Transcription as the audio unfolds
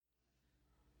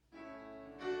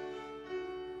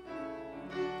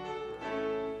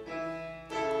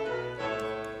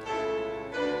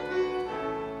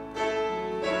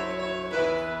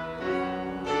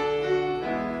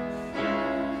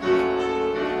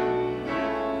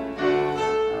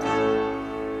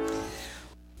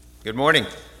Good morning.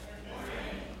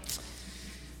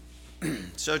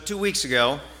 So 2 weeks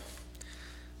ago,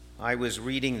 I was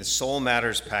reading the Soul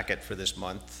Matters packet for this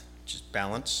month, which is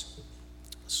balance.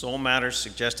 Soul Matters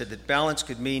suggested that balance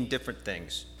could mean different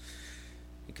things.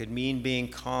 It could mean being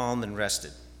calm and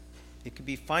rested. It could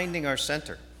be finding our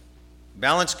center.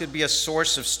 Balance could be a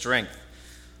source of strength.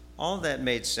 All of that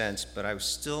made sense, but I was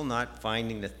still not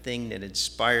finding the thing that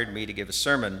inspired me to give a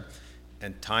sermon,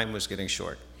 and time was getting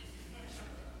short.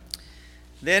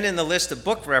 Then in the list of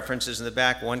book references in the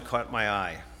back, one caught my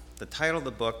eye. The title of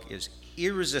the book is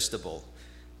Irresistible: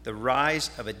 The Rise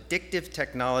of Addictive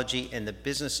Technology and the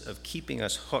Business of Keeping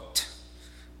Us Hooked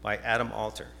by Adam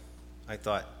Alter. I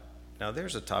thought, now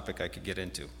there's a topic I could get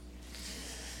into.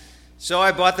 So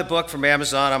I bought the book from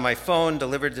Amazon on my phone,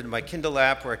 delivered it to my Kindle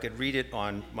app where I could read it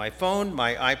on my phone,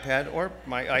 my iPad, or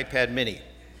my iPad mini.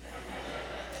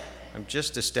 I'm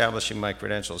just establishing my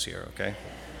credentials here, okay?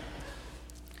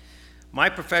 My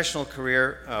professional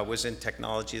career was in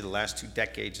technology, the last 2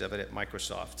 decades of it at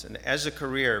Microsoft. And as a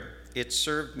career, it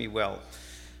served me well.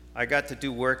 I got to do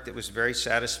work that was very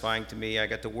satisfying to me. I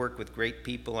got to work with great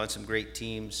people on some great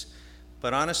teams.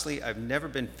 But honestly, I've never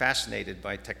been fascinated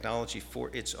by technology for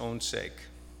its own sake.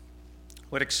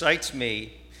 What excites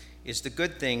me is the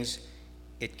good things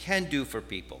it can do for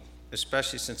people,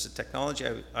 especially since the technology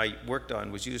I worked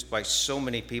on was used by so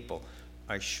many people.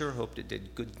 I sure hoped it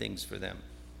did good things for them.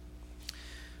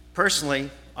 Personally,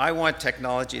 I want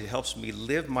technology that helps me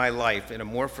live my life in a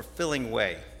more fulfilling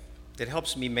way, that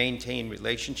helps me maintain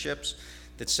relationships,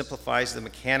 that simplifies the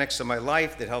mechanics of my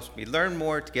life, that helps me learn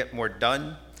more to get more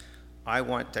done. I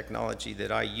want technology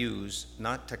that I use,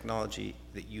 not technology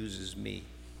that uses me.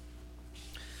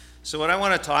 So what I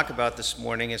want to talk about this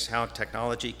morning is how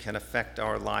technology can affect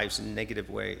our lives in negative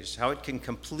ways, how it can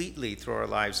completely throw our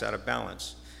lives out of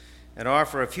balance, and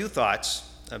offer a few thoughts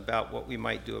about what we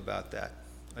might do about that.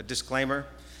 A disclaimer,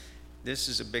 this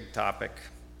is a big topic,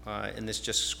 and this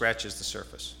just scratches the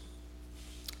surface.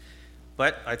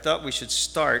 But I thought we should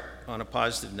start on a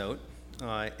positive note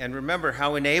and remember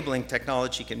how enabling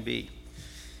technology can be.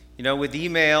 You know, with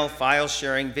email, file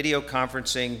sharing, video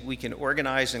conferencing, we can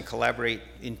organize and collaborate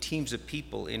in teams of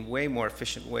people in way more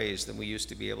efficient ways than we used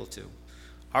to be able to.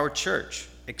 Our church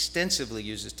extensively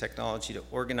uses technology to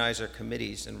organize our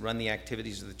committees and run the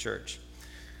activities of the church.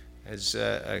 As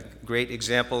a great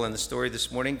example in the story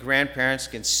this morning, grandparents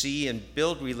can see and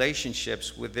build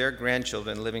relationships with their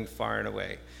grandchildren living far and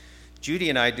away. Judy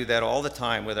and I do that all the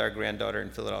time with our granddaughter in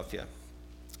Philadelphia.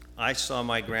 I saw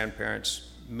my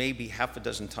grandparents maybe half a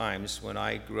dozen times when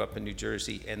I grew up in New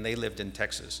Jersey and they lived in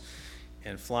Texas.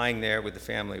 And flying there with the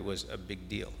family was a big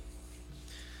deal.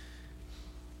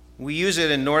 We use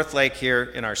it in North Lake here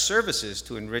in our services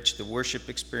to enrich the worship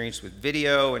experience with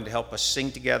video and to help us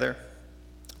sing together.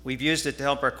 We've used it to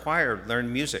help our choir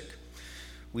learn music.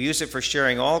 We use it for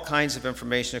sharing all kinds of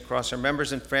information across our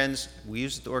members and friends. We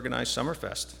use it to organize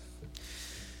Summerfest.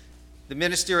 The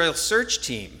ministerial search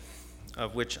team,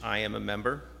 of which I am a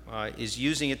member, is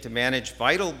using it to manage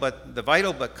the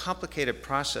vital but complicated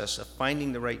process of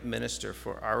finding the right minister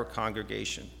for our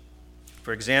congregation.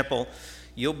 For example,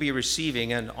 you'll be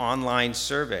receiving an online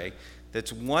survey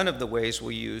that's one of the ways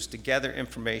we use to gather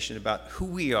information about who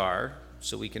we are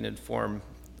so we can inform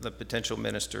the potential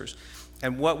ministers,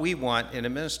 and what we want in a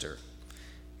minister.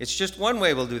 It's just one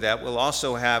way we'll do that. We'll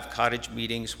also have cottage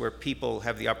meetings where people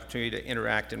have the opportunity to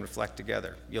interact and reflect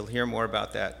together. You'll hear more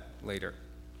about that later.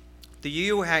 The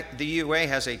UA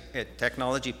has a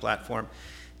technology platform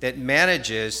that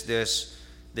manages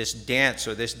this dance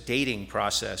or this dating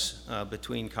process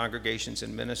between congregations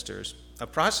and ministers, a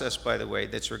process, by the way,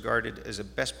 that's regarded as a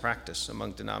best practice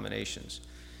among denominations.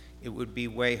 It would be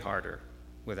way harder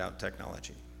without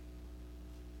technology.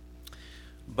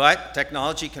 But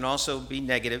technology can also be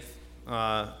negative.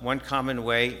 One common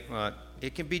way,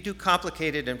 it can be too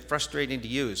complicated and frustrating to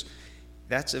use.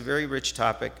 That's a very rich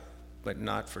topic, but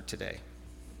not for today.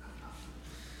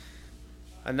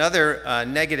 Another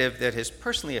negative that has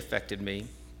personally affected me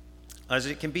is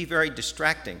it can be very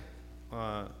distracting.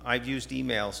 I've used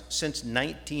emails since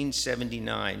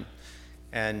 1979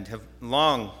 and have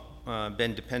long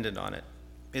been dependent on it.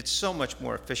 It's so much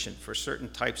more efficient for certain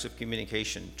types of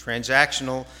communication,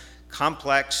 transactional,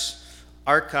 complex,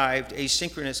 archived,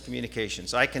 asynchronous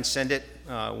communications. I can send it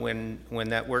when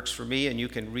that works for me, and you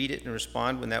can read it and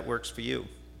respond when that works for you.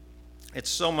 It's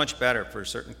so much better for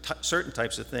certain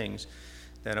types of things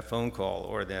than a phone call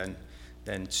or than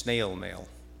snail mail.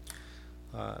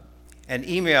 And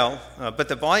email, but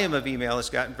the volume of email has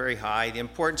gotten very high. The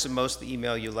importance of most of the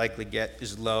email you likely get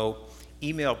is low.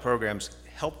 Email programs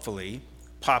helpfully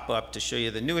pop up to show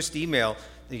you the newest email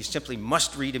you simply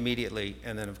must read immediately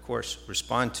and then, of course,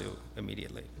 respond to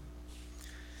immediately.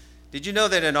 Did you know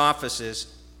that in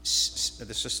offices,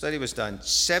 this study was done,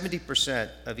 70%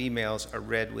 of emails are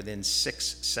read within 6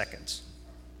 seconds.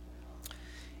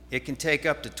 It can take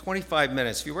up to 25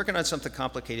 minutes, if you're working on something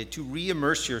complicated, to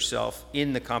re-immerse yourself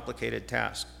in the complicated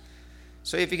task.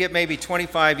 So if you get maybe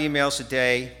 25 emails a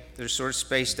day that are sort of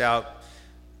spaced out,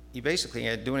 you basically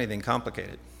can't do anything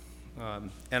complicated.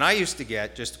 And I used to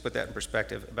get, just to put that in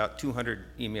perspective, about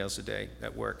 200 emails a day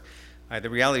at work. The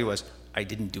reality was, I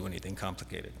didn't do anything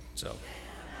complicated. So,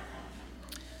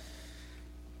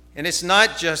 and it's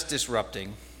not just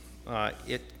disrupting.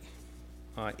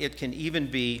 It can even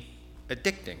be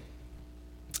addicting.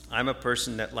 I'm a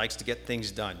person that likes to get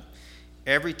things done.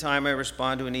 Every time I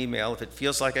respond to an email, if it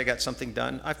feels like I got something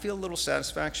done, I feel a little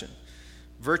satisfaction.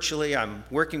 Virtually, I'm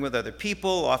working with other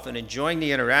people, often enjoying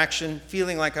the interaction,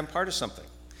 feeling like I'm part of something.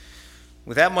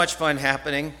 With that much fun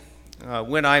happening,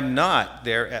 when I'm not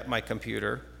there at my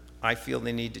computer, I feel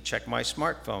the need to check my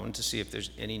smartphone to see if there's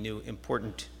any new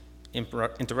important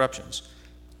interruptions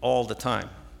all the time.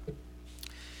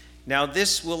 Now,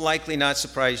 this will likely not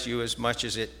surprise you as much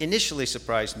as it initially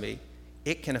surprised me.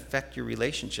 It can affect your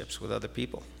relationships with other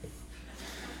people.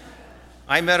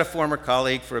 I met a former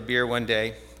colleague for a beer one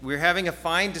day. We were having a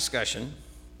fine discussion,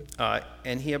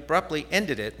 and he abruptly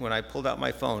ended it when I pulled out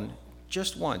my phone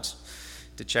just once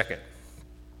to check it.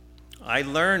 I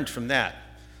learned from that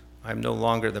I'm no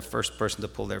longer the first person to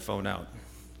pull their phone out.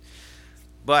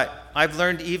 But I've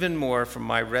learned even more from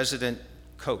my resident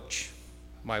coach,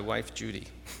 my wife, Judy.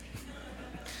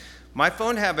 My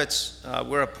phone habits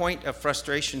were a point of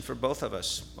frustration for both of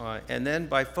us. And then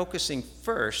by focusing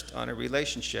first on a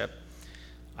relationship,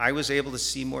 I was able to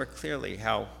see more clearly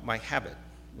how my habit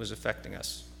was affecting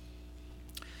us.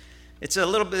 This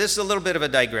is a little bit of a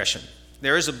digression.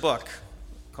 There is a book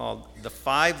called The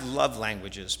 5 Love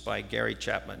Languages by Gary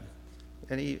Chapman.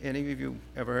 Any of you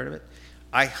ever heard of it?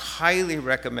 I highly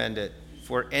recommend it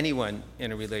for anyone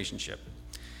in a relationship.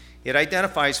 It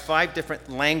identifies 5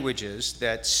 different languages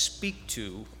that speak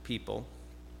to people,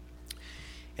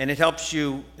 and it helps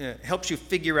you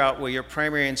figure out where your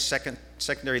primary and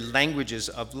secondary languages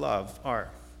of love are.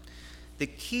 The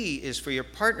key is for your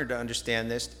partner to understand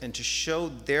this and to show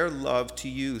their love to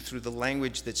you through the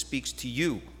language that speaks to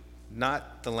you,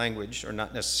 not the language, or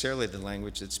not necessarily the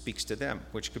language that speaks to them,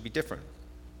 which could be different.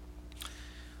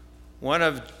 One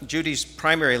of Judy's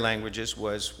primary languages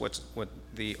was what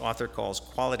the author calls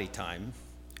quality time,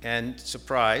 and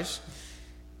surprise,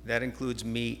 that includes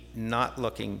me not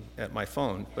looking at my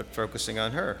phone, but focusing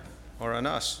on her or on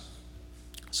us.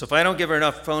 So if I don't give her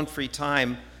enough phone-free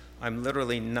time, I'm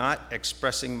literally not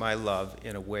expressing my love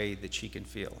in a way that she can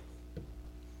feel.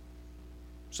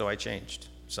 So I changed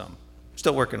some.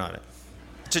 Still working on it.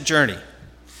 It's a journey.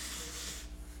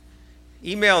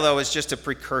 Email, though, is just a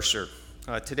precursor.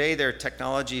 Today, there are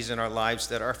technologies in our lives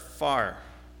that have far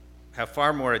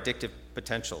more addictive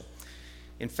potential.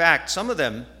 In fact, some of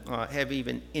them have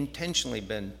even intentionally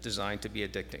been designed to be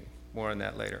addicting. More on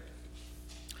that later.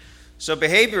 So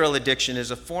behavioral addiction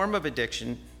is a form of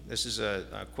addiction. This is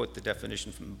I'll quote the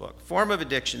definition from the book. Form of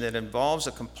addiction that involves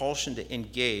a compulsion to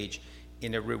engage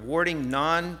in a rewarding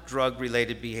non-drug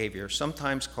related behavior,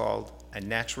 sometimes called a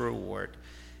natural reward,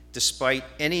 despite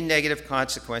any negative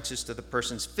consequences to the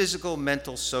person's physical,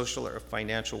 mental, social, or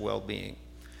financial well-being.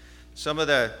 Some of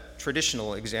the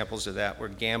traditional examples of that were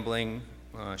gambling,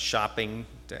 shopping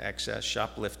to excess,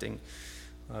 shoplifting.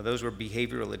 Those were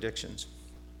behavioral addictions.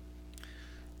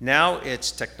 Now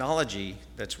it's technology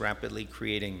that's rapidly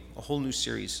creating a whole new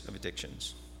series of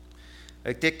addictions.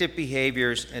 Addictive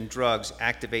behaviors and drugs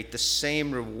activate the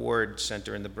same reward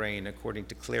center in the brain, according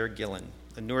to Claire Gillen,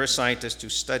 a neuroscientist who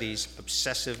studies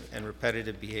obsessive and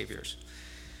repetitive behaviors.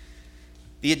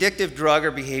 The addictive drug or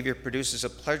behavior produces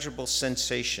a pleasurable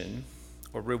sensation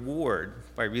or reward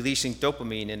by releasing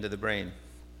dopamine into the brain.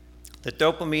 The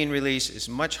dopamine release is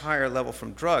much higher level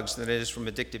from drugs than it is from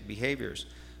addictive behaviors,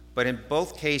 but in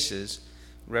both cases,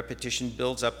 repetition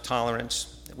builds up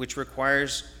tolerance, which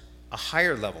requires a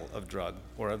higher level of drug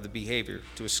or of the behavior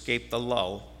to escape the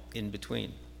lull in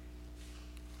between.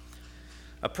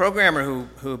 A programmer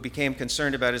who became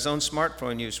concerned about his own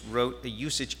smartphone use wrote a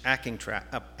usage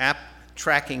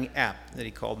tracking app that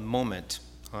he called Moment,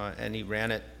 and he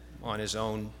ran it on his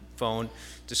own phone,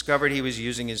 discovered he was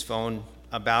using his phone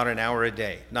about an hour a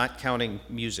day, not counting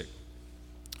music.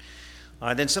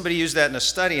 Then somebody used that in a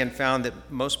study and found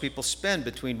that most people spend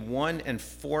between 1 and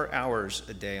 4 hours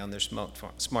a day on their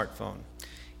smartphone.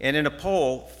 And in a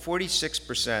poll,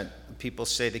 46% of people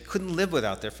say they couldn't live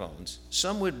without their phones.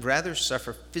 Some would rather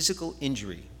suffer physical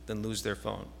injury than lose their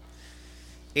phone.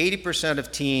 80%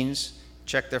 of teens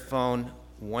check their phone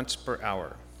once per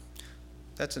hour.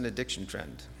 That's an addiction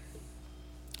trend.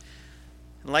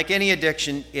 And like any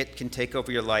addiction, it can take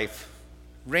over your life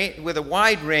with a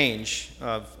wide range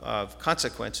of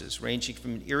consequences, ranging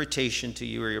from irritation to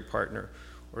you or your partner,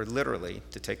 or literally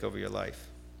to take over your life.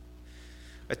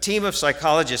 A team of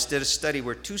psychologists did a study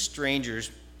where two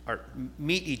strangers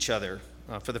meet each other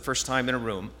for the first time in a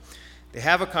room. They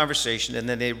have a conversation, and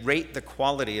then they rate the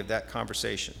quality of that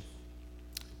conversation.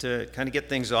 To kind of get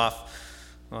things off,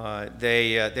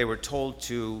 they were told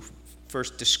to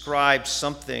first describe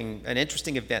something, an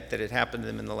interesting event that had happened to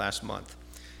them in the last month.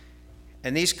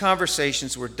 And these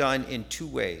conversations were done in two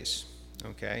ways,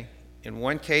 okay? In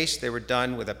one case, they were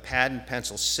done with a pad and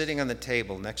pencil sitting on the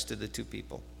table next to the two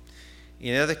people.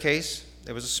 In the other case,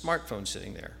 there was a smartphone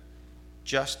sitting there,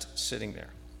 just sitting there.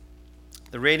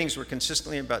 The ratings were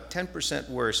consistently about 10%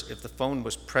 worse if the phone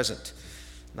was present,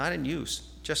 not in use,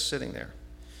 just sitting there.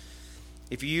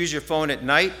 If you use your phone at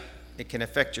night, it can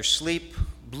affect your sleep.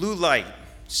 Blue light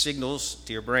signals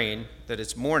to your brain that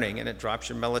it's morning, and it drops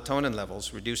your melatonin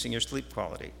levels, reducing your sleep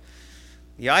quality.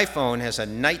 The iPhone has a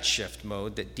night shift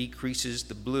mode that decreases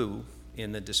the blue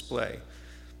in the display.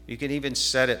 You can even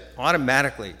set it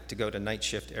automatically to go to night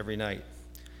shift every night.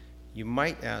 You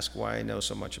might ask why I know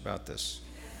so much about this.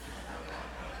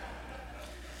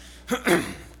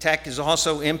 Tech is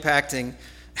also impacting.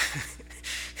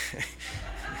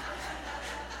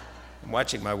 I'm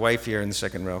watching my wife here in the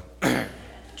second row,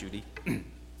 Judy.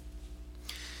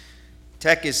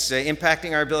 Tech is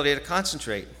impacting our ability to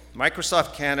concentrate.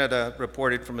 Microsoft Canada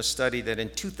reported from a study that in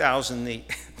 2000,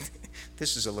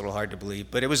 this is a little hard to believe,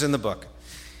 but it was in the book.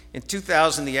 In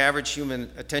 2000, the average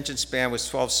human attention span was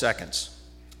 12 seconds.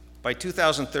 By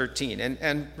 2013,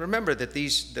 and remember that the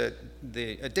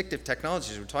addictive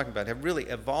technologies we're talking about have really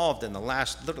evolved in the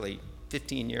last literally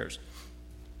 15 years.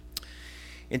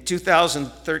 In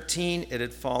 2013, it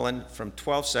had fallen from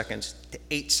 12 seconds to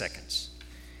 8 seconds.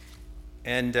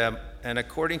 And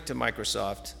according to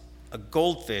Microsoft, a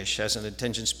goldfish has an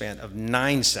attention span of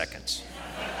 9 seconds.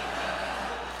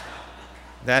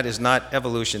 That is not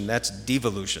evolution, that's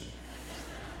devolution.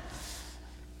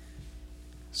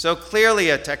 So clearly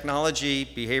a technology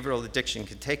behavioral addiction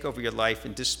can take over your life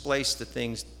and displace the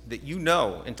things that you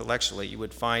know intellectually you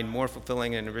would find more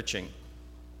fulfilling and enriching.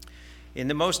 In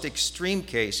the most extreme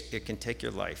case, it can take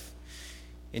your life.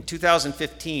 In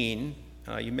 2015,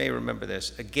 you may remember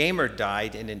this, a gamer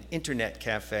died in an internet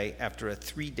cafe after a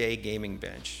 3-day gaming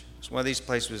binge. So one of these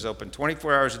places was open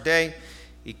 24 hours a day.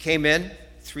 He came in,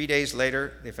 3 days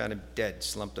later, they found him dead,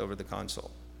 slumped over the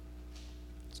console.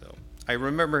 So I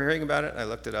remember hearing about it, I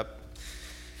looked it up,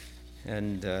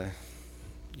 and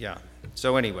yeah.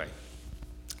 So anyway,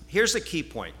 here's the key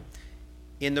point.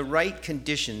 In the right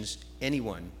conditions,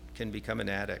 anyone can become an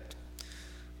addict.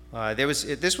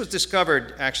 This was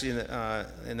discovered actually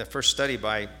in the first study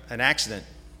by an accident.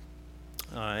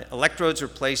 Electrodes were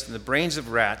placed in the brains of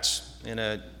rats in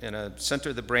a center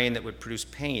of the brain that would produce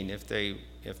pain if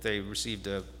they received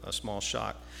a small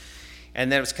shock.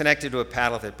 And then it was connected to a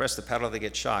paddle. If they pressed the paddle, they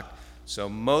get shocked. So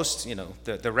most,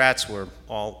 the rats were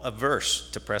all averse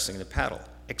to pressing the paddle,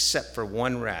 except for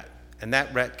one rat. And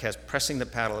that rat kept pressing the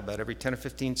paddle about every 10 or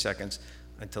 15 seconds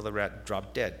until the rat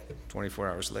dropped dead 24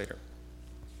 hours later.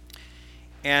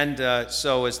 And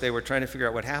so as they were trying to figure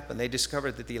out what happened, they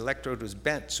discovered that the electrode was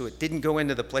bent, so it didn't go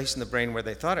into the place in the brain where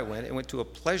they thought it went. It went to a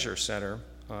pleasure center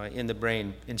in the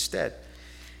brain instead.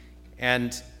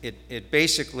 And it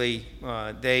basically,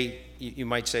 you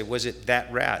might say, was it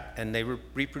that rat? And they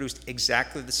reproduced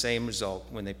exactly the same result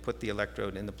when they put the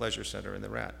electrode in the pleasure center in the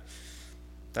rat.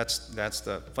 That's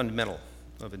the fundamental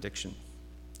of addiction.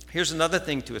 Here's another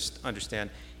thing to understand.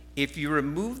 If you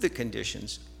remove the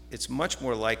conditions, it's much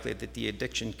more likely that the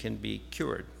addiction can be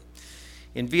cured.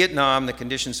 In Vietnam, the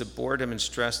conditions of boredom and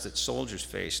stress that soldiers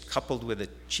faced, coupled with a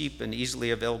cheap and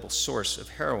easily available source of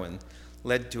heroin,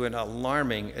 led to an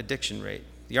alarming addiction rate.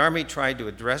 The Army tried to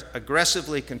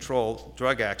aggressively control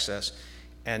drug access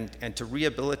and to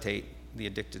rehabilitate the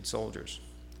addicted soldiers.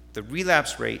 The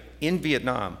relapse rate in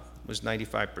Vietnam was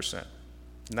 95%.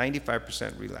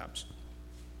 95% relapse.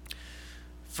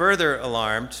 Further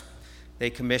alarmed, they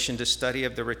commissioned a study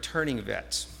of the returning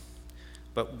vets.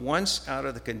 But once out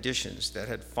of the conditions that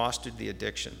had fostered the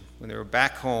addiction, when they were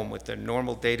back home with their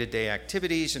normal day-to-day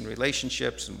activities and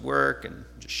relationships and work and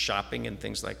just shopping and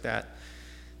things like that,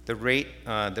 the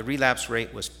relapse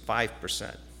rate was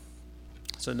 5%.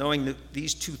 So knowing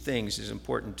these two things is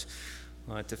important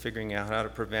to figuring out how to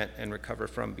prevent and recover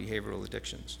from behavioral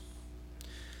addictions.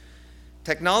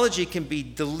 Technology can be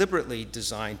deliberately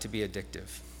designed to be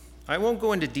addictive. I won't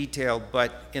go into detail,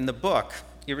 but in the book,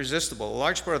 irresistible. A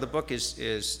large part of the book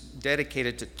is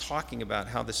dedicated to talking about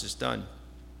how this is done.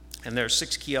 And there are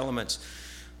 6 key elements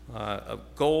of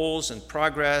goals and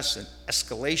progress and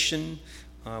escalation,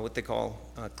 what they call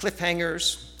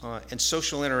cliffhangers, and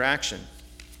social interaction.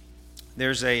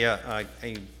 There's a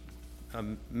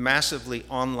massively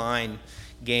online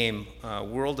game,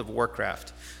 World of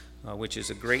Warcraft, which is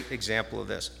a great example of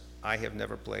this. I have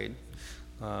never played,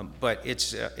 but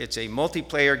it's a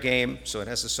multiplayer game, so it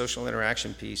has a social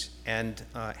interaction piece, and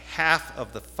half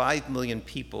of the 5 million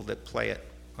people that play it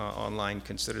online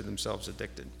consider themselves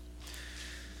addicted.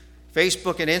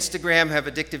 Facebook and Instagram have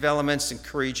addictive elements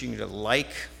encouraging you to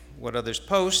like what others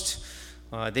post.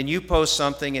 Then you post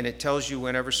something and it tells you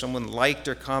whenever someone liked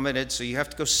or commented, so you have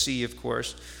to go see, of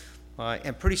course.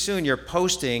 And pretty soon you're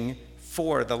posting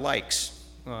for the likes.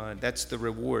 That's the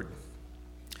reward.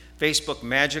 Facebook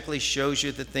magically shows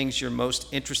you the things you're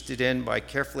most interested in by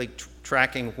carefully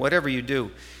tracking whatever you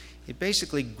do. It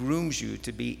basically grooms you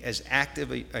to be as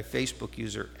active a Facebook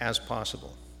user as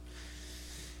possible.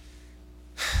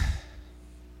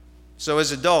 So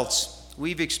as adults,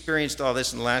 we've experienced all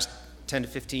this in the last 10 to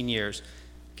 15 years.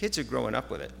 Kids are growing up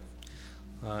with it.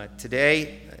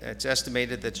 Today, it's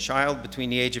estimated that a child between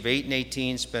the age of 8 and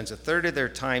 18 spends a third of their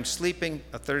time sleeping,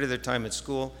 a third of their time at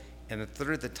school, and a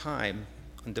third of the time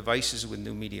on devices with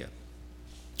new media.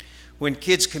 When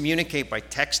kids communicate by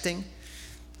texting,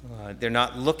 they're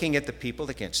not looking at the people,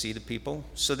 they can't see the people,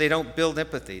 so they don't build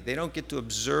empathy. They don't get to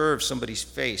observe somebody's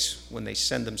face when they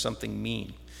send them something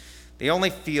mean. They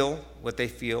only feel what they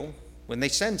feel when they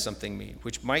send something mean,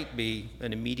 which might be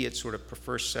an immediate sort of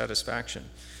perverse satisfaction.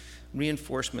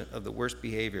 Reinforcement of the worst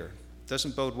behavior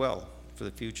doesn't bode well for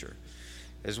the future.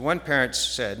 As one parent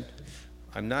said,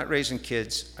 "I'm not raising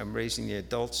kids, I'm raising the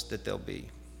adults that they'll be."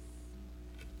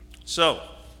 So,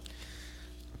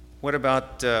 what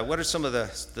are some of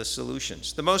the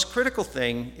solutions? The most critical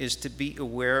thing is to be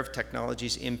aware of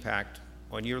technology's impact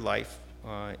on your life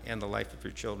and the life of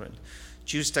your children.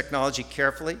 Choose technology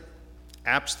carefully.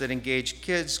 Apps that engage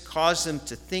kids, cause them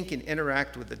to think and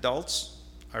interact with adults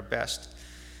are best.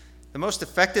 The most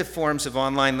effective forms of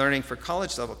online learning for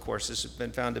college-level courses have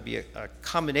been found to be a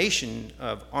combination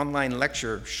of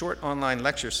short online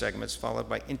lecture segments followed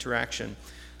by interaction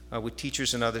with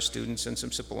teachers and other students and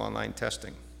some simple online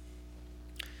testing.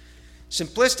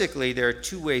 Simplistically, there are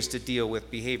 2 ways to deal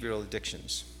with behavioral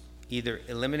addictions. Either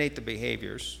eliminate the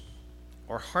behaviors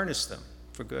or harness them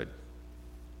for good.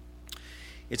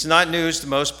 It's not news to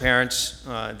most parents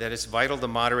that it's vital to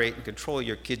moderate and control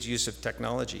your kids' use of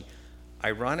technology.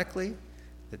 Ironically,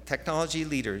 the technology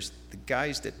leaders, the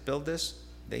guys that build this,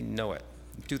 they know it.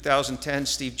 In 2010,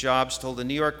 Steve Jobs told a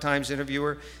New York Times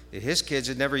interviewer that his kids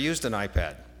had never used an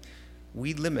iPad.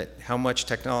 "We limit how much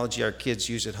technology our kids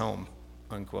use at home,"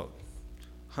 unquote.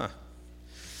 A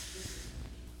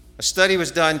study was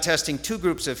done testing 2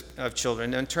 groups of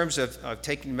children in terms of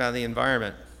taking them out of the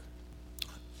environment.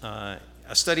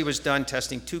 A study was done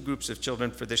testing 2 groups of children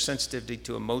for their sensitivity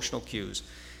to emotional cues.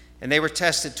 And they were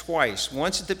tested twice,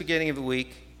 once at the beginning of the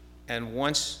week and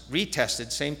once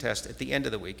retested, same test, at the end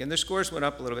of the week. And their scores went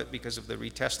up a little bit because of the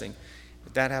retesting,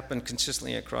 but that happened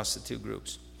consistently across the 2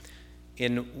 groups.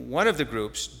 In one of the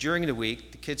groups, during the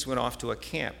week, the kids went off to a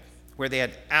camp where they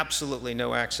had absolutely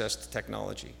no access to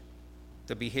technology.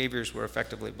 The behaviors were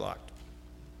effectively blocked.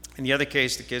 In the other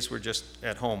case, the kids were just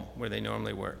at home where they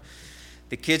normally were.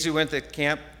 The kids who went to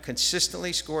camp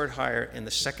consistently scored higher in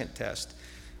the second test,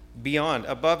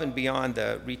 above and beyond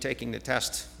retaking the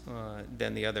test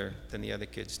than the other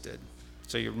kids did.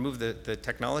 So you remove the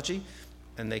technology,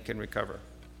 and they can recover.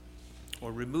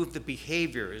 Or remove the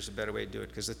behavior is a better way to do it,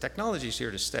 because the technology is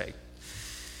here to stay.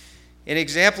 An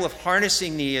example of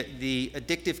harnessing the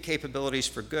addictive capabilities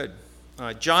for good.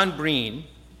 John Breen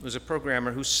was a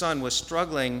programmer whose son was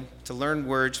struggling to learn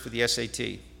words for the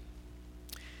SAT.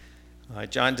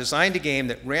 John designed a game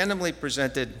that randomly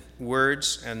presented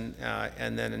words and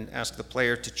then asked the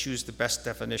player to choose the best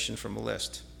definition from a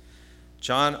list.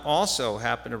 John also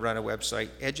happened to run a website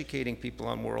educating people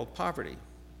on world poverty.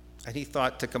 And he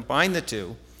thought to combine the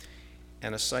 2,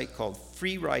 and a site called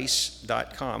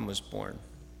freerice.com was born.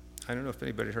 I don't know if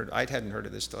anybody heard. I hadn't heard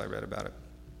of this till I read about it.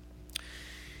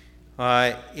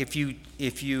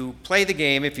 If you play the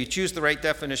game, if you choose the right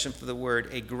definition for the word,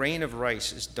 a grain of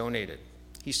rice is donated.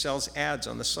 He sells ads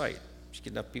on the site. If you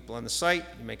get enough people on the site,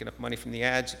 you make enough money from the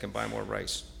ads, you can buy more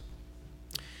rice.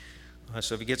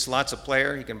 So if he gets lots of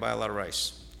players, he can buy a lot of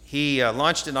rice. He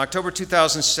launched in October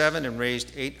 2007 and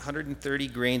raised 830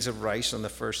 grains of rice on the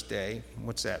first day.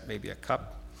 What's that, maybe a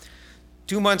cup?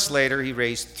 2 months later, he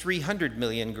raised 300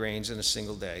 million grains in a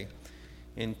single day.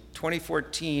 In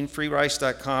 2014,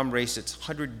 freerice.com raised its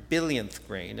 100 billionth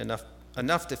grain,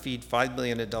 enough to feed 5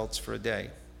 million adults for a day.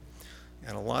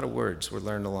 And a lot of words were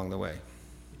learned along the way.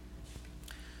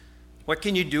 What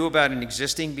can you do about an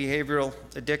existing behavioral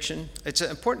addiction? It's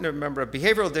important to remember a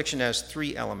behavioral addiction has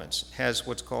three elements. It has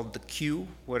what's called the cue,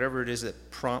 whatever it is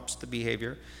that prompts the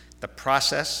behavior, the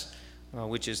process,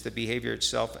 which is the behavior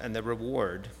itself, and the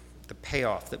reward, the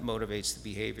payoff that motivates the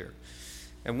behavior.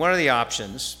 And one of the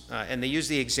options, and they use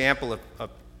the example of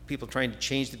people trying to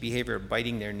change the behavior of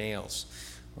biting their nails.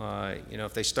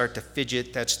 If they start to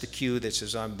fidget, that's the cue that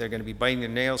says they're going to be biting their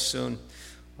nails soon.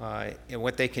 And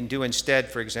what they can do instead,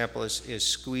 for example, is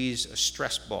squeeze a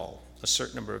stress ball a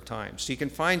certain number of times. So you can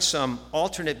find some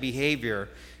alternate behavior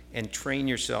and train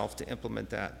yourself to implement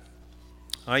that.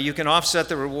 You can offset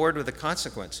the reward with a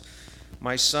consequence.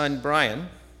 My son, Brian,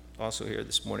 also here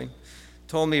this morning,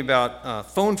 told me about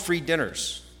phone-free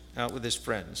dinners out with his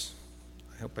friends.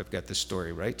 I hope I've got this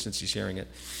story right since he's hearing it.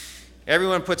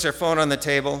 Everyone puts their phone on the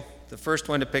table. The first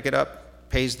one to pick it up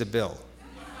pays the bill.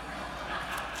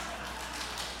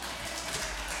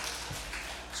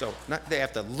 So they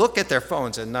have to look at their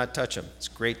phones and not touch them. It's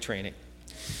great training.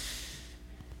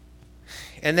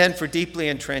 And then for deeply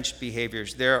entrenched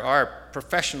behaviors, there are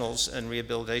professionals and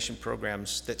rehabilitation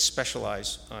programs that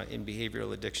specialize in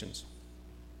behavioral addictions.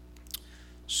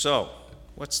 So,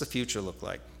 what's the future look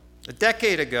like? A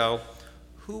decade ago,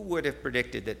 who would have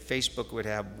predicted that Facebook would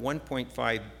have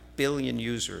 1.5 billion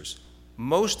users,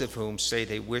 most of whom say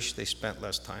they wish they spent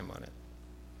less time on it?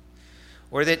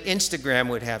 Or that Instagram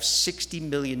would have 60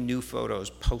 million new photos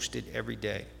posted every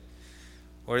day?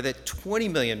 Or that 20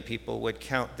 million people would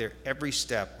count their every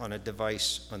step on a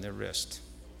device on their wrist?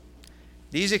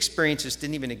 These experiences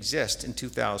didn't even exist in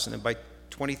 2000, and by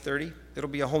 2030, it'll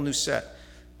be a whole new set.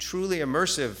 Truly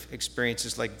immersive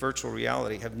experiences like virtual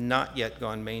reality have not yet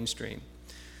gone mainstream.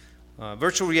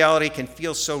 Virtual reality can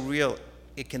feel so real,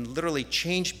 it can literally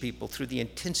change people through the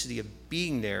intensity of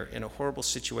being there in a horrible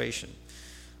situation.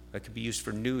 That could be used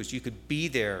for news. You could be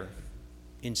there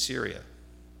in Syria,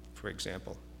 for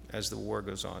example, as the war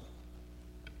goes on.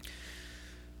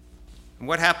 And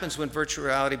what happens when virtual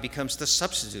reality becomes the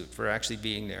substitute for actually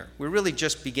being there? We're really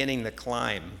just beginning the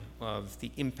climb of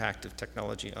the impact of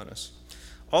technology on us.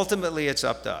 Ultimately, it's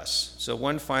up to us. So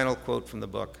one final quote from the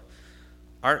book.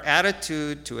 Our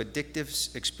attitude to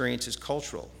addictive experience is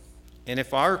cultural. And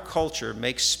if our culture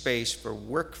makes space for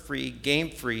work-free,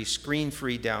 game-free,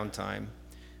 screen-free downtime,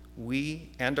 we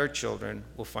and our children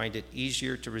will find it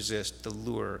easier to resist the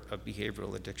lure of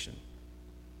behavioral addiction.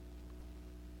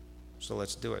 So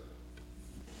let's do it.